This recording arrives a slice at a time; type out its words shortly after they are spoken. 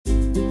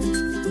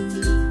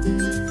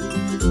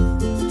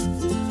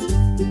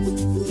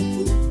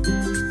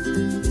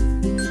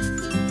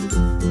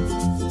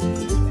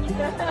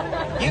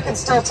can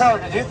still tell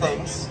her to do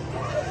things.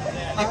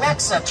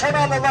 Alexa, turn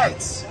on the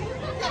lights.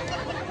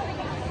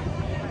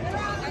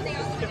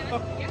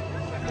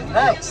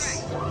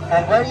 Nice.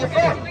 And where are you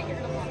from?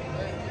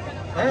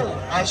 Oh,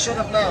 I should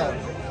have known.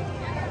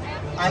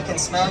 I can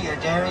smell your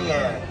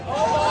derriere.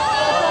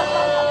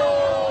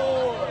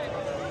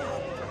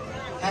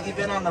 Have you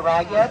been on the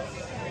ride yet?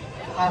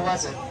 How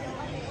was it?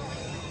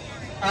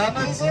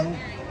 Amazing?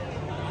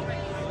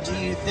 Do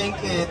you think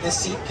the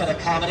seat could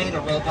accommodate a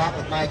robot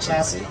with my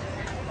chassis?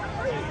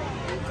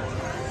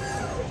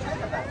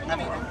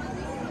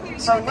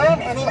 So name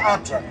any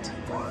object.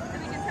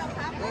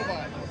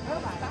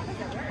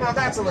 Well,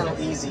 that's a little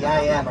easy.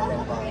 I am a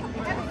robot.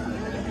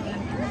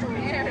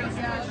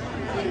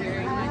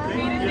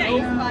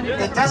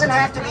 It doesn't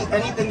have to be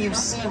anything you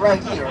see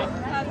right here.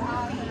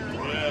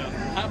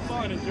 Have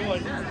fun,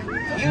 enjoy.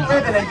 You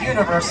live in a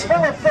universe full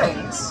of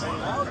things.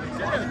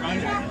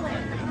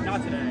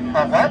 Not today.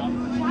 What?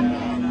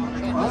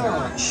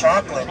 Ooh,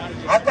 chocolate.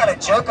 I've got a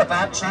joke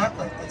about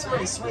chocolate. It's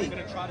pretty sweet.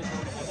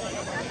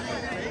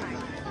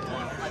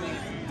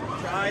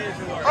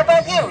 How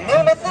about you?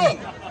 Name a thing.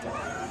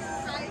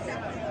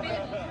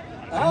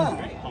 Ooh.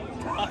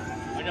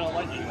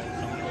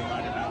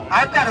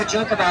 I've got a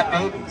joke about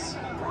babies.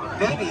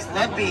 Babies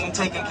love being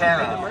taken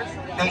care of.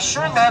 They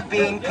sure love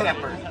being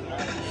pampered. 1,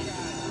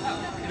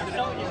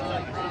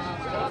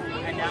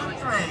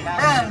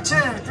 2,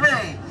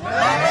 3.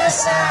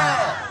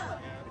 Melissa!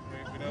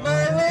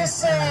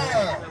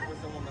 Melissa!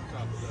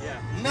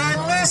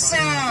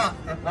 Melissa!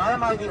 And why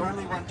am I the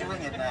only one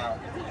doing it now?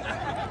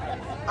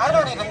 I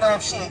don't even know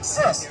if she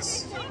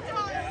exists.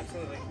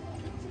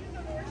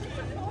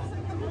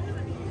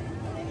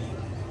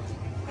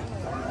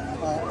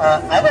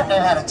 I don't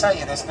know how to tell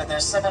you this, but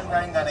there's someone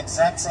wearing that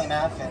exact same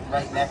outfit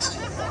right next to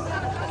you.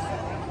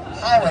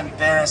 How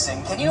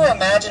embarrassing. Can you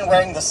imagine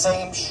wearing the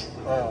same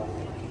oh.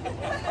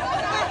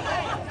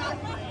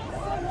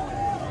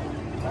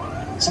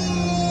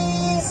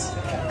 Cheese!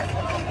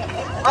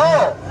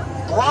 Oh,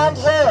 blonde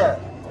hair.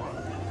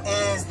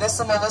 Is this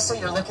the Melissa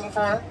you're looking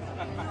for?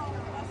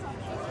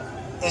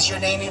 Is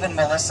your name even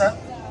Melissa?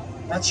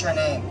 What's your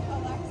name?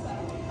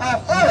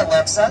 Oh, hi,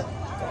 Alexa.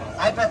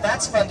 I bet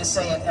that's fun to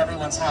say in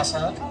everyone's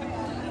household.